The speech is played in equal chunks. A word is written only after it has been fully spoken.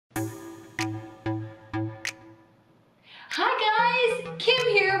Hi guys, Kim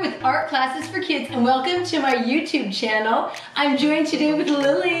here with Art Classes for Kids and welcome to my YouTube channel. I'm joined today with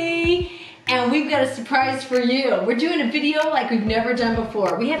Lily and we've got a surprise for you. We're doing a video like we've never done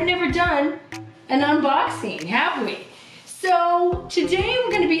before. We have never done an unboxing, have we? So today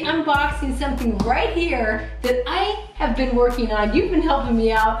we're going to be unboxing something right here that I have been working on. You've been helping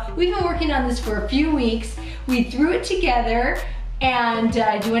me out. We've been working on this for a few weeks. We threw it together and do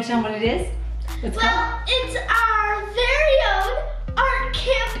you want to tell them what it is? It's our very own art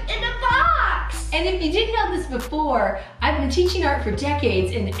camp in a box. And if you didn't know this before, I've been teaching art for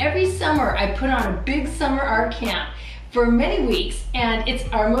decades, and every summer I put on a big summer art camp for many weeks, and it's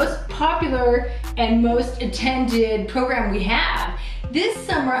our most popular and most attended program we have. This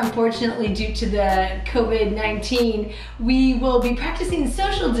summer, unfortunately, due to the COVID-19, we will be practicing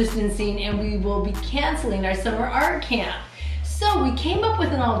social distancing and we will be canceling our summer art camp. So we came up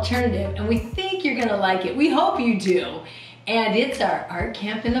with an alternative and we think you're gonna like it. We hope you do. And it's our art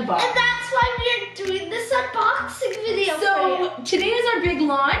camp in a box. And that's why we're doing this unboxing video for you. So today is our big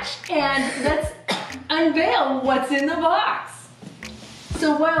launch and let's unveil what's in the box.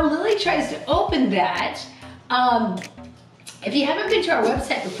 So while Lily tries to open that, if you haven't been to our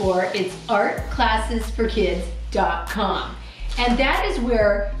website before, it's artclassesforkids.com. And that is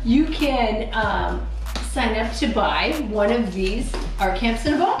where you can sign up to buy one of these art camps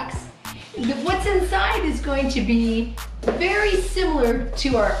in a box. What's inside is going to be very similar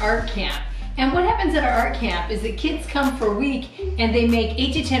to our art camp. And what happens at our art camp is that kids come for a week and they make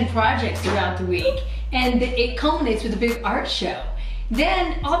 8 to 10 projects throughout the week, and it culminates with a big art show.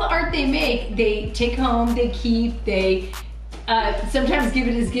 Then all the art they make, they take home, they keep, they sometimes give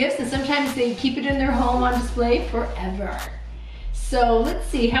it as gifts, and sometimes they keep it in their home on display forever. So let's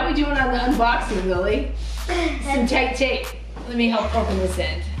see, how are we doing on the unboxing, Lily? Some tight tape. Let me help open this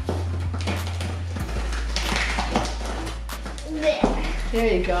end.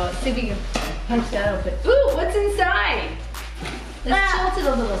 There you go. Let's see if we can punch that open. Ooh, what's inside? Let's tilt it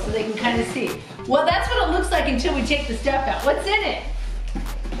a little so they can kind of see. Well, that's what it looks like until we take the stuff out. What's in it?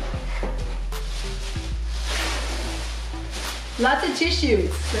 Lots of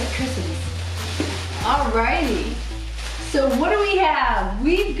tissues. Like Christmas. Alrighty. So what do we have?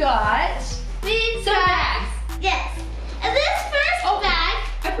 We've got some bags. Yes. And this first bag.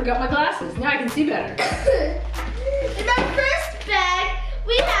 I forgot my glasses. Now I can see better. In our first bag,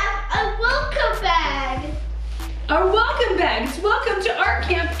 we have a welcome bag. Our welcome bag. It's welcome to art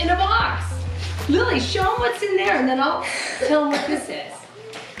camp in a box. Lily, show them what's in there and then I'll tell them what this is.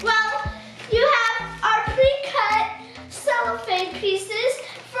 Well, you have our pre-cut cellophane pieces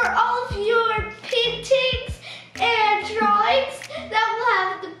for all of your paintings and drawings that we'll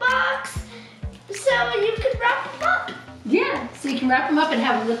have in the box, so you can wrap them up. Yeah, so you can wrap them up and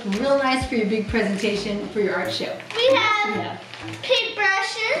have them look real nice for your big presentation for your art show. We have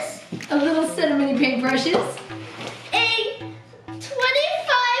paintbrushes. A little set of mini paintbrushes. A 25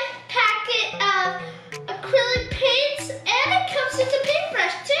 packet of acrylic paints, and it comes with a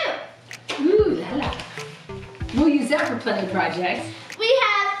paintbrush too. Ooh la la. We'll use that for plenty of projects. We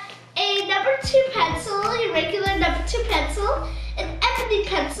have a number 2 pencil, a regular number 2 pencil, an ebony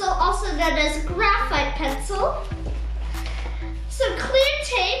pencil, also known as a graphite pencil, some clear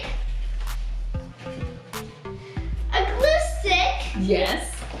tape, a glue stick,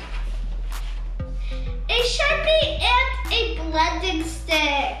 yes, a Sharpie, and a blending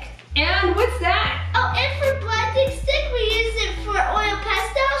stick. And what's that? Oh, and for blending stick, we use it for oil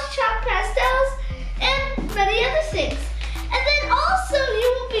pastels, chalk pastels, and many other things. And then also you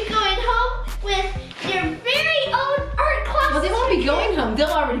will be going home with your very own art class. Well, they won't be going home. They'll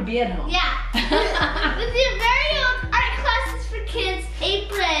already be at home. Yeah. With your very own art classes for kids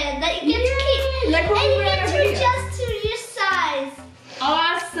apron that you get to keep. Like and you get to adjust to your size.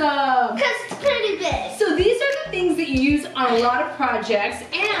 Awesome. Because it's pretty big. So these are the things that you use on a lot of projects,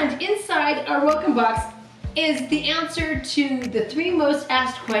 and inside our welcome box is the answer to the 3 most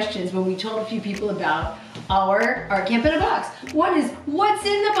asked questions when we told a few people about our art camp in a box. One is, what's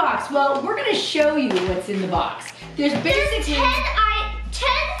in the box? Well, we're gonna show you what's in the box. There's basically 10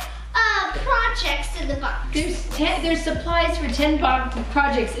 projects in the box. There's supplies for 10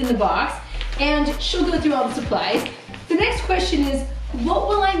 projects in the box, and she'll go through all the supplies. The next question is, what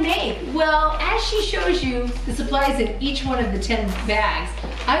will I make? Well, as she shows you the supplies in each one of the 10 bags,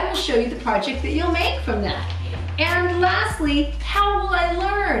 I will show you the project that you'll make from that. And lastly, how will I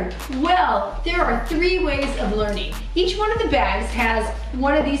learn? Well, there are 3 ways of learning. Each one of the bags has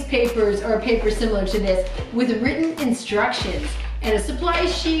one of these papers, or a paper similar to this, with written instructions and a supply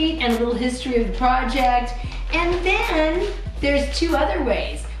sheet and a little history of the project. And then there's 2 other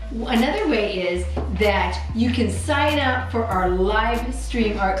ways. Another way is that you can sign up for our live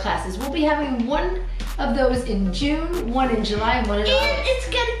stream art classes. We'll be having one of those in June, one in July, and one in August. And it's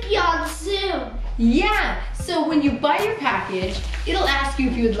gonna be on Zoom. Yeah, so when you buy your package, it'll ask you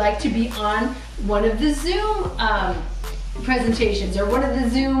if you would like to be on one of the Zoom presentations or one of the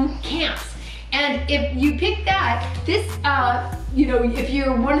Zoom camps. And if you pick that, this, you know, if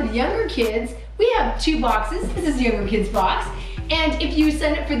you're one of the younger kids, we have 2 boxes. This is the younger kids box. And if you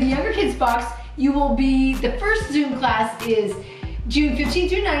sign up for the younger kids box, you will be, the first Zoom class is June 15th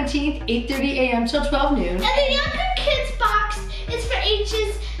through 19th, 8:30 a.m. till 12 noon. And the younger kids box is for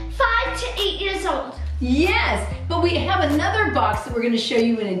ages 5 to 8 years old. Yes, but we have another box that we're going to show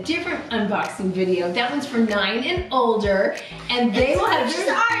you in a different unboxing video. That one's for 9 and older, and they will have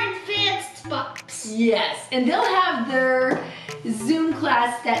their... our advanced box. Yes, and they'll have their Zoom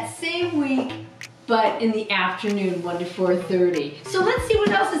class that same week, but in the afternoon, 1 to 4:30. So let's see what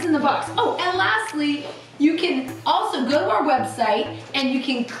else is in the box. Oh, and lastly, you can also go to our website and you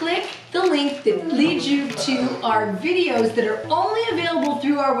can click the link that leads you to our videos that are only available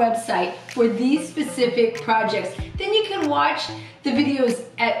through our website for these specific projects. Then you can watch the videos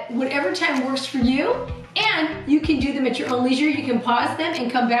at whatever time works for you, and you can do them at your own leisure. You can pause them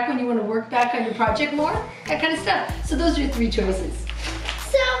and come back when you want to work back on your project more, that kind of stuff. So those are your 3 choices.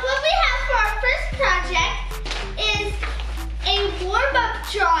 So what we have for our first project is a warm-up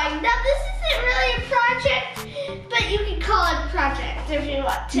drawing. Now this isn't really a project, but you can call it a project if you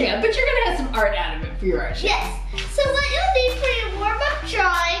want to. Yeah, but you're gonna have some art out of it for your art show. Yes. So what you'll need for your warm-up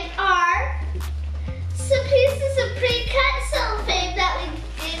drawing are some pieces of pre-cut cellophane that we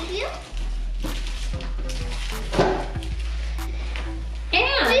gave you.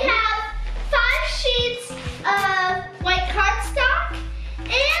 And we have 5 sheets of white cardstock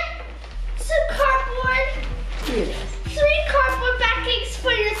and some cardboard. here it is. 3 cardboard backings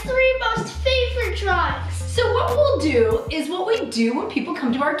for your 3 most favorite drawings. So what we'll do is what we do when people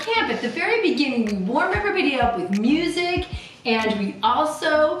come to our camp. At the very beginning, we warm everybody up with music, and we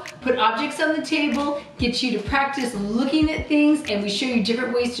also put objects on the table, get you to practice looking at things, and we show you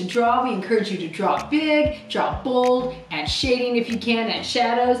different ways to draw. We encourage you to draw big, draw bold, add shading if you can, add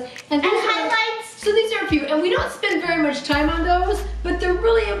shadows. And highlights. So these are a few, and we don't spend very much time on those, but they're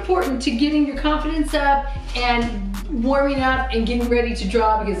really important to getting your confidence up and warming up and getting ready to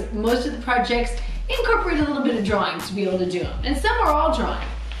draw, because most of the projects incorporate a little bit of drawing to be able to do them. And some are all drawing.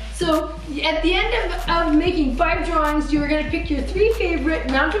 So at the end of making 5 drawings, you are going to pick your 3 favorite,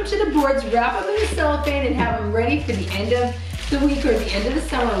 mount them to the boards, wrap them in the cellophane, and have them ready for the end of the week or the end of the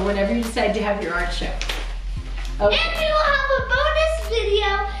summer, whenever you decide to have your art show. Okay. And we will have a bonus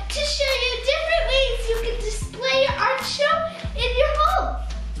video to show you different ways you can display your art show in your home.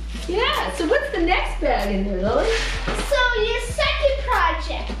 Yeah, so what's the next bag in there, Lily? So your second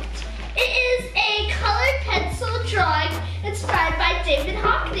project, it is a colored pencil drawing inspired by David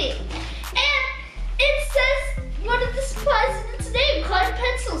Hockney. And it says one of the supplies in its name, colored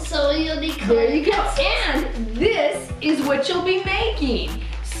pencil, so you'll need colored There you go. pencils. And this is what you'll be making.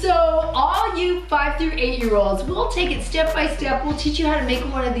 So all you 5 through 8-year-olds, we'll take it step by step. We'll teach you how to make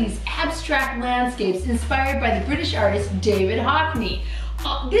one of these abstract landscapes inspired by the British artist David Hockney.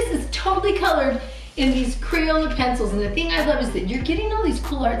 This is totally colored in these Crayola pencils, and the thing I love is that you're getting all these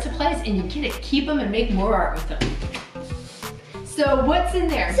cool art supplies and you get to keep them and make more art with them. So what's in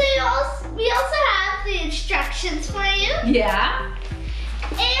there? So we also have the instructions for you. Yeah.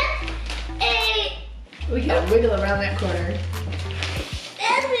 And We gotta wiggle around that corner.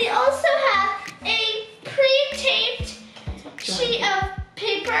 And we also have a pre-taped sheet of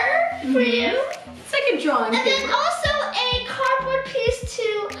paper for you. It's like a drawing And paper. then also a cardboard piece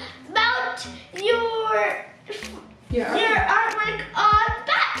to mount your artwork on the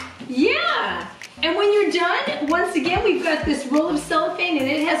back. Yeah. And when you're done, once again, we've got this roll of cellophane, and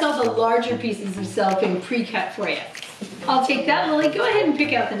it has all the larger pieces of cellophane pre-cut for you. I'll take that, Lily. Go ahead and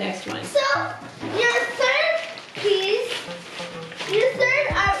pick out the next one. So your third piece, your third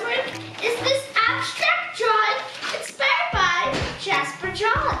artwork is this abstract drawing inspired by Jasper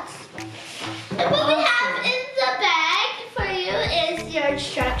Johns. And what we have in the bag for you is your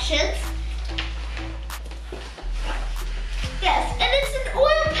instructions. Yes, and it's an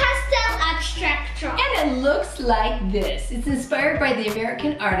oil pastel abstract drawing. And it looks like this. It's inspired by the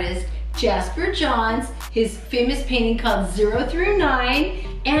American artist Jasper Johns, his famous painting called 0 through 9.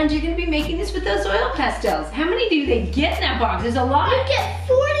 And you're gonna be making this with those oil pastels. How many do they get in that box? There's a lot. You get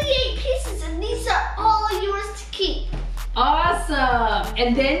 48 pieces, and these are all yours to keep. Awesome.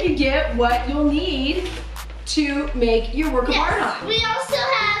 And then you get what you'll need to make your work of art on. We also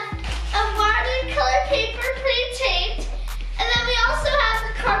have a watercolor paper pre-taped, and then we also have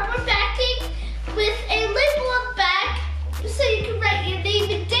the cardboard backing with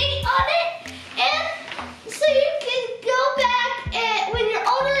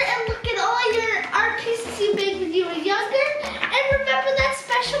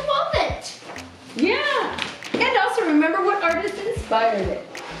inspired it.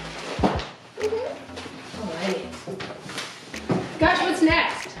 Alright. Gosh, what's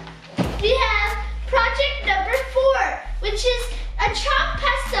next? We have project number 4, which is a chalk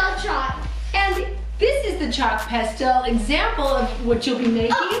pastel chalk. And this is the chalk pastel example of what you'll be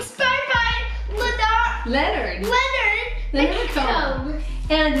making. Oh, inspired by Leonard McComb.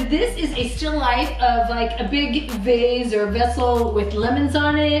 And this is a still life of like a big vase or vessel with lemons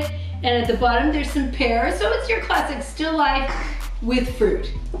on it. And at the bottom there's some pears. So it's your classic still life with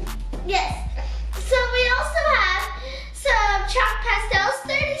fruit. Yes. So we also have some chalk pastels,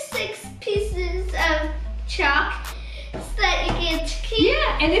 36 pieces of chalk that you get to keep.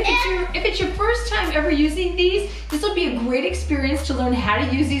 Yeah, and if it's your first time ever using these, this will be a great experience to learn how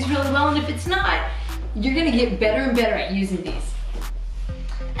to use these really well. And if it's not, you're gonna get better and better at using these.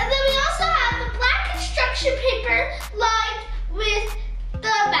 And then we also have the black construction paper lined with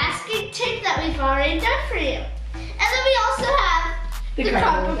the masking tape that we've already done for you. And then we also have the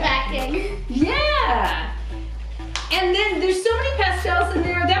cardboard backing. Yeah. And then there's so many pastels in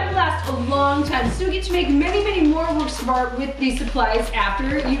there that will last a long time. So you get to make many, many more works of art with these supplies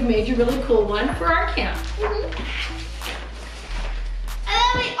after you've made your really cool one for our camp. And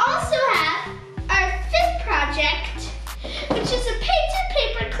then we also have our 5th project, which is a painted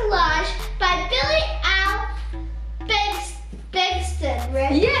paper collage by Billy Al Bankston,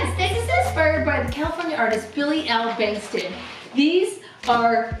 right? Yes, this is inspired by the California artist Billy Al Bankston. These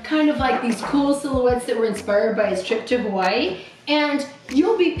are kind of like these cool silhouettes that were inspired by his trip to Hawaii. And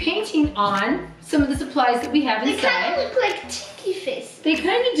you'll be painting on some of the supplies that we have inside. They kind of look like tiki face. They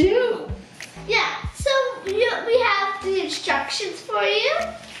kind of do. Yeah, so we have the instructions for you.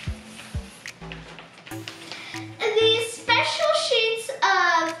 And these special sheets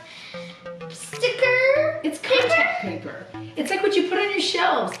of sticker It's contact paper. It's like what you put on your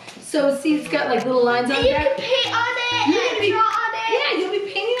shelves. So see, it's got like little lines on and you there. can paint on it and draw on it. Yeah, you'll be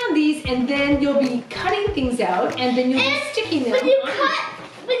painting on these, and then you'll be cutting things out, and then you'll be sticking them. When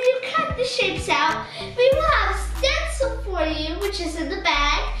you cut the shapes out, we will have a stencil for you, which is in the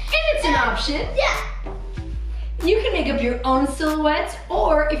bag. And it's an option. Yeah. You can make up your own silhouettes,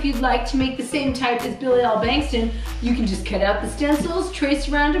 or if you'd like to make the same type as Billy Al Bankston, you can just cut out the stencils, trace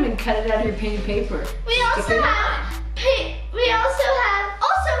around them, and cut it out of your painted paper. We also have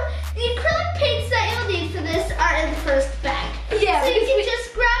the acrylic paints that you'll need for this are in the first bag. Yeah, so you can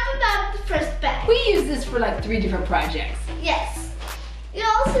just grab them out of the first bag. We use this for like 3 different projects. Yes. You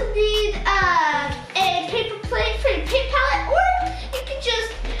also need a paper plate for your paint palette, or you can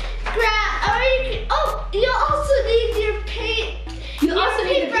just you'll also need your paint. You'll also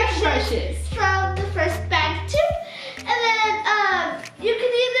need the paintbrushes from the first bag too. And then you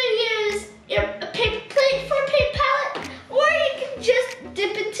can either use a paper plate for a paint palette, or you can just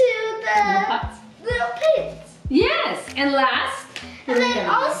dip into the little paints. Yes, and last. And then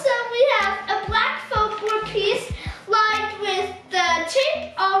also we have a black foam board piece lined with the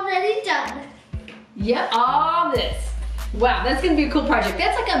tape already done. Yep, all this. Wow, that's gonna be a cool project.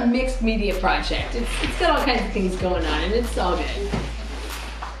 That's like a mixed media project. It's got all kinds of things going on, and it's all good.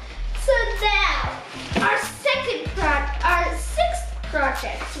 So now, our 6th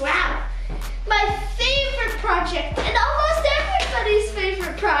project. Wow, my favorite project, and almost everybody's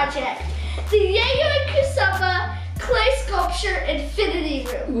favorite project, the Yayo and Kusama clay sculpture infinity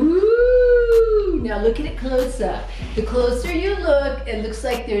room. Ooh, now look at it close up. The closer you look, it looks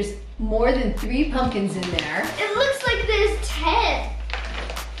like there's more than 3 pumpkins in there. It looks like there's 10.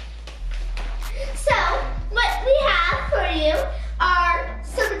 So, what we have for you are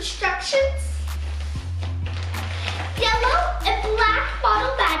some instructions. Yellow and black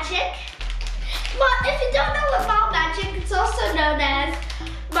model magic. Well, if you don't know what model magic, it's also known as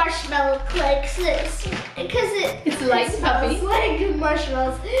marshmallow clay, because it's light and puffy. It's like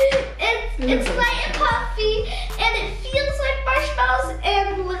marshmallows. It's light and puffy, and it feels like marshmallows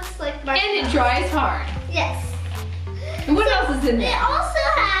and looks like marshmallows. And it dries hard. Yes. And what else is in there? They also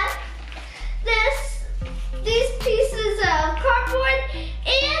have these pieces of cardboard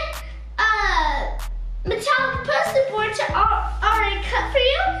and metallic poster board already cut for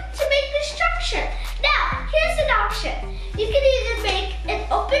you to make the structure. Now, here's an option. You can either make an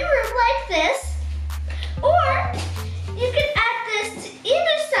open room like this, or you can add this to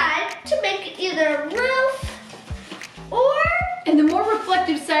either side to make it either a roof, or... And the more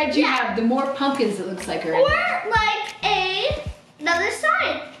reflective side you have, the more pumpkins it looks like are in or there. like another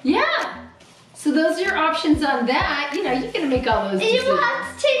side. Yeah. So those are your options on that. You know, you're gonna make all those And decisions. you will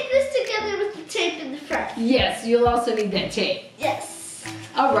have to tape this together with the tape in the front. Yes, you'll also need that tape. Yes.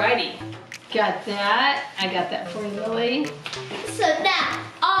 Alrighty. Got that. I got that for you, Lily. So now,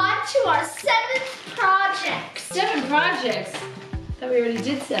 on to our 7th project. 7 projects. Thought we already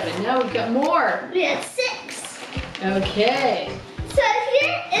did 7. No, we've got more. We had 6. Okay. So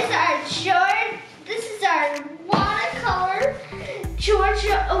here is our this is our watercolor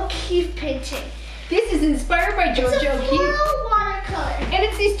Georgia O'Keeffe painting. This is inspired by Georgia It's a O'Keeffe. floral watercolor. And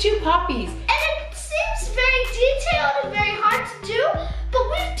it's these 2 poppies. And it seems very detailed and very hard to do, but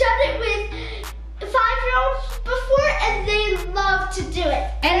we've done it with 5-year-olds before and they love to do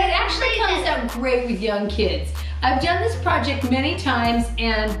it. And it actually comes out great with young kids. I've done this project many times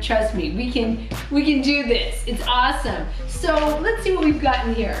and trust me, we can do this. It's awesome. So let's see what we've got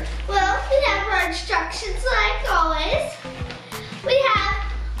in here. Well, we have our instructions like always. We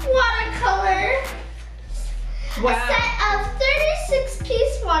have watercolor. Wow. A set of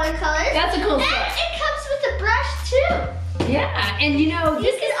 36-piece watercolors. That's a cool and set. it comes with a brush too. Yeah, and you know,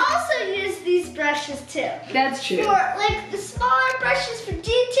 You can also use these brushes too. That's true. For like the smaller brushes for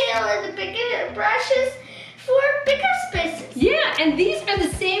detail and the bigger brushes for bigger spaces. Yeah, and these are the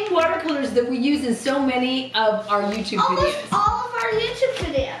same watercolors that we use in so many of our YouTube Almost videos. all of our YouTube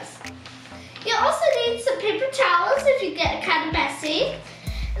videos. You also need some paper towels if you get kind of messy.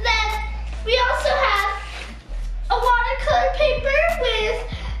 Then we also have a watercolor paper with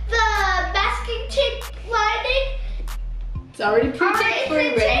the masking tape lining. It's already pre-taped for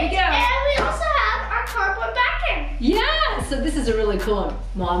you, ready to go. And we also have our cardboard backing. Yeah, so this is a really cool one.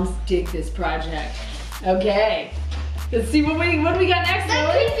 Moms dig this project. Okay, let's see what do we got next,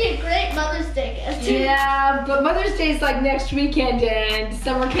 That Lily? could be a great Mother's Day gift. Yeah, but Mother's Day is like next weekend and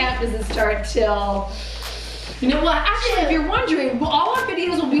summer camp doesn't start till, you know what, actually if you're wondering, well, all our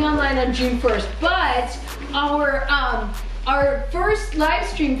videos will be online on June 1st, but our first live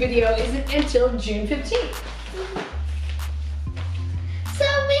stream video isn't until June 15th. So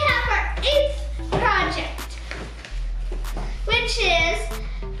we have our 8th project, which is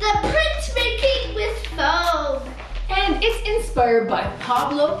the printmaking with foam. And it's inspired by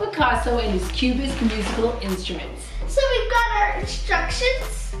Pablo Picasso and his Cubist musical instruments. So we've got our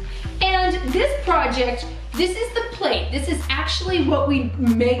instructions. And this project, this is the plate. This is actually what we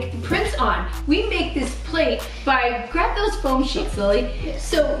make the prints on. We make this plate by, grab those foam sheets, Lily.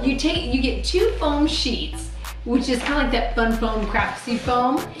 So you get 2 foam sheets, which is kind of like that fun foam, craftsy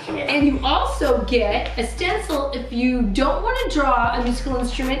foam. And you also get a stencil if you don't want to draw a musical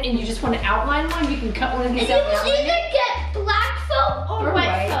instrument and you just want to outline one, you can cut one of these And out. you will either get black foam or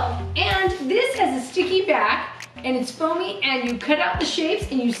white foam. And this has a sticky back and it's foamy and you cut out the shapes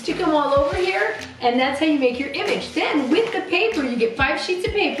and you stick them all over here and that's how you make your image. Then with the paper, you get 5 sheets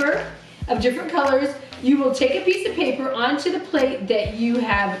of paper of different colors. You will take a piece of paper onto the plate that you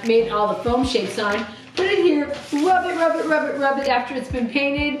have made all the foam shapes on, put it here, rub it, rub it, rub it, rub it after it's been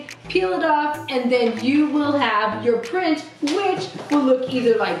painted, peel it off, and then you will have your print, which will look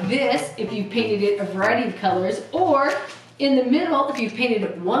either like this if you've painted it a variety of colors, or in the middle if you've painted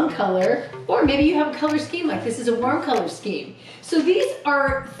it one color, or maybe you have a color scheme like this is a warm color scheme. So these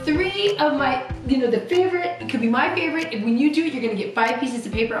are 3 of my, the favorite, it could be my favorite. When you do it, you're gonna get 5 pieces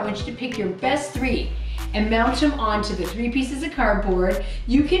of paper. I want you to pick your best 3 and mount them onto the 3 pieces of cardboard.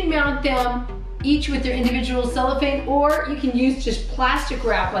 You can mount them each with their individual cellophane, or you can use just plastic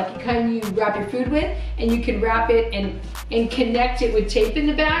wrap, like the kind you wrap your food with, and you can wrap it and connect it with tape in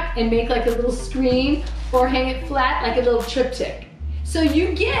the back and make like a little screen, or hang it flat like a little triptych. So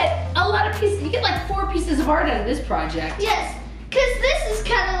you get a lot of pieces, you get like 4 pieces of art out of this project. Yes, because this is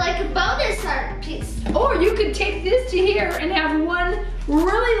kind of like a bonus art piece. Or you could take this to here and have one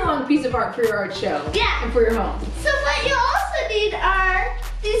really long piece of art for your art show. Yeah. And for your home. So what you also need are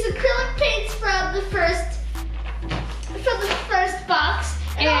these acrylic paints from the first box.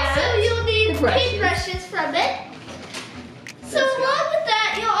 And also you'll need paintbrushes from it. So along with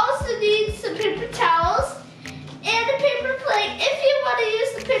that, you'll also need some paper towels and a paper plate if you want to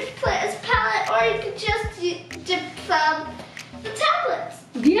use the paper plate as a palette, or you could just dip from the tablets.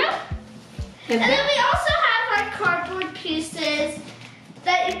 Yeah. And then we also have our cardboard pieces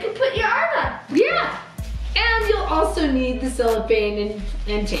that you can put your art on. Yeah. And you'll also need the cellophane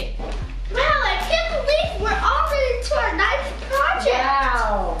and tape. Wow, I can't believe we're already into our 9th project.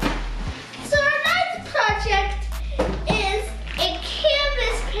 Wow. So our 9th project is a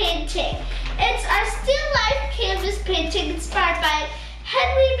canvas painting. It's our still life canvas painting inspired by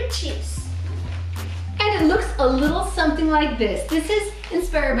Henry Matisse. And it looks a little something like this. This is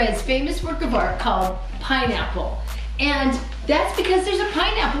inspired by his famous work of art called Pineapple. And that's because there's a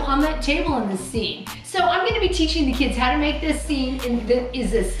pineapple on that table in this scene. So I'm going to be teaching the kids how to make this scene that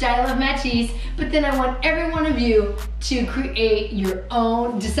is a style of Matisse, but then I want every one of you to create your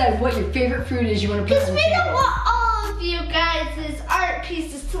own, decide what your favorite fruit is you want to put on the table. Because we don't want all of you guys' art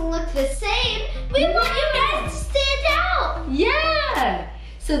pieces to look the same. We want you guys to stand out. Yeah,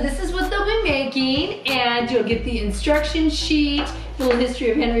 So this is what they'll be making, and you'll get the instruction sheet, the little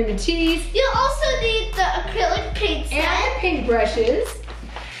history of Henry Matisse. You'll also need the acrylic paint set. And the paint brushes.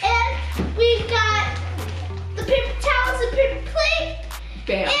 And we got the paper towels and paper plate.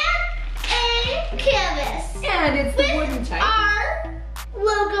 Bam. And a canvas. And it's the wooden type. Our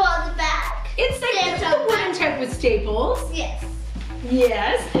logo on the back. It's like the wooden type with staples. Yes.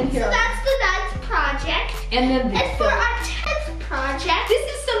 Yes. And So that's the 9th project. And then for our 10th project.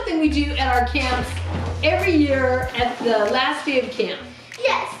 This is something we do at our camps every year at the last day of camp.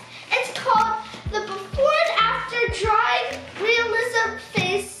 Yes. It's called the Before and After Drawing Realism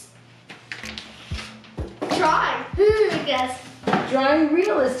Face Drawing. Yes. Drawing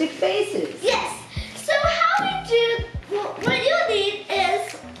realistic faces. Yes. So how we do, what you'll need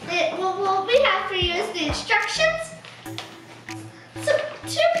is, what we have for you is the instructions, some 2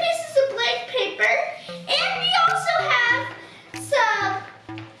 pieces of blank paper, and we also have some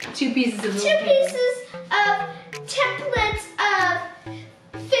 2 pieces of two pieces of templates of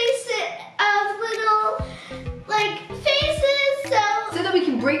little like faces. So that we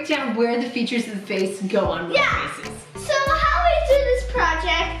can break down where the features of the face go on real faces. So how we do this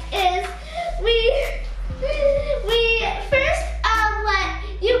project is we first let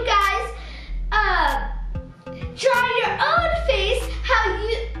you guys draw your own face,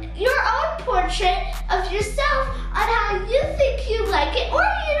 your own portrait of yourself on how you think you like it, or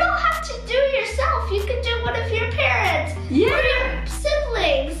you don't have to do it yourself. You can do one of your parents or your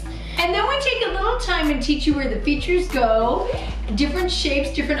siblings. And then we take a little time and teach you where the features go, different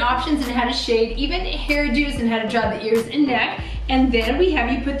shapes, different options, and how to shade, even hairdos and how to draw the ears and neck. And then we have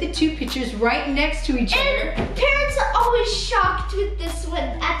you put the 2 pictures right next to each other. And parents are always shocked with this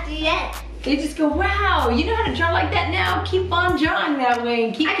one at the end. They just go, wow, you know how to draw like that now? Keep on drawing that way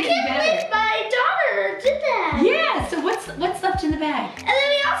and keep getting better. I can't believe my daughter did that. Yeah, so what's left in the bag? And then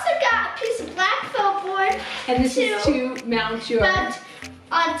we also got a piece of black foam board. And this is to mount your...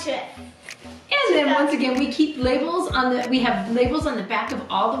 onto it. And then once again, we keep labels on we have labels on the back of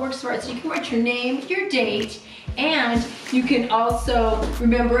all the works of art, so you can write your name, your date, and you can also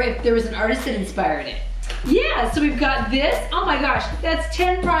remember if there was an artist that inspired it. Yeah, so we've got this. Oh my gosh, that's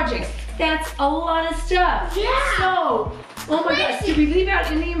 10 projects. That's a lot of stuff. Yeah. So, oh my gosh, did we leave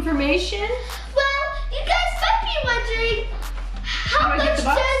out any information? Well, you guys might be wondering how much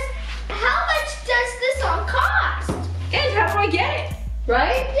does this all cost? And how do I get it?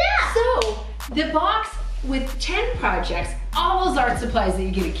 Right? Yeah. So, the box with 10 projects, all those art supplies that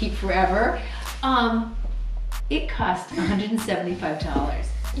you get to keep forever, it costs $175.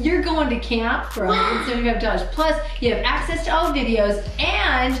 You're going to camp for $175. Plus, you have access to all the videos,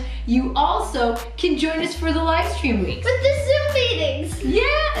 and you also can join us for the live stream weeks. With the Zoom meetings.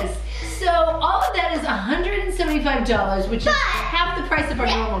 Yes. So all of that is $175, which is half the price of our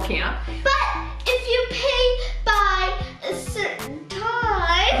normal camp. But if you pay by a certain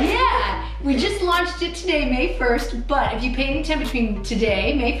time. Yeah. We just launched it today, May 1st, but if you pay any time between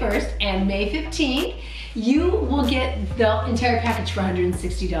today, May 1st, and May 15th, you will get the entire package for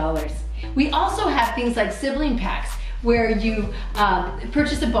 $160. We also have things like sibling packs, where you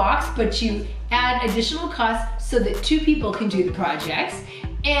purchase a box, but you add additional costs so that 2 people can do the projects.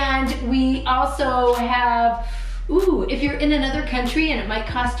 And we also have, if you're in another country and it might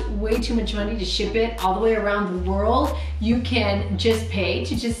cost way too much money to ship it all the way around the world, you can just pay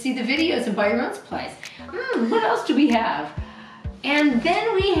to just see the videos and buy your own supplies. What else do we have? And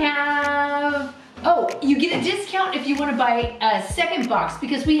then we have, you get a discount if you want to buy a second box,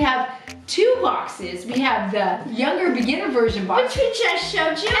 because we have 2 boxes. We have the younger beginner version box, which we just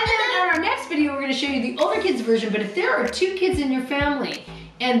showed you. And then in our next video, we're going to show you the older kids version. But if there are 2 kids in your family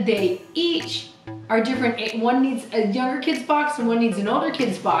and they each are different, one needs a younger kids box and one needs an older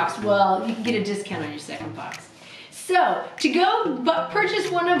kids box, well, you can get a discount on your second box. So to go purchase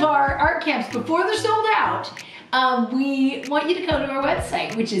one of our art camps before they're sold out, we want you to go to our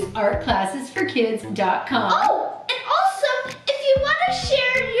website, which is artclassesforkids.com. Oh, and also, if you want to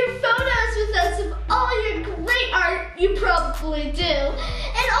share your photos with us of all your great art, you probably do,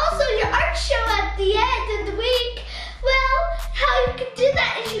 and also your art show at the end of the week, well, how you can do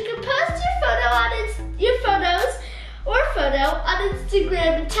that is you can post your photo on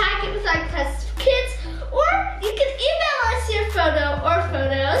Instagram and tag it with Art Classes for Kids, or you can email us your photo or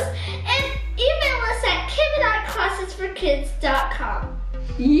photos and email us at kim@artclassesforkids.com.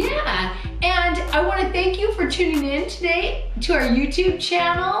 Yeah, and I want to thank you for tuning in today to our YouTube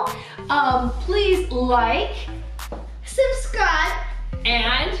channel. Please like, subscribe,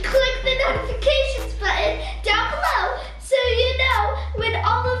 and click the notifications button down below so you know when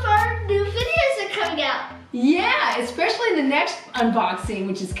all of our new videos are coming out. Yeah, especially the next unboxing,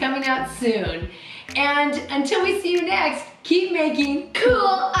 which is coming out soon. And until we see you next, keep making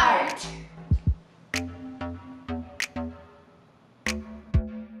Cool art.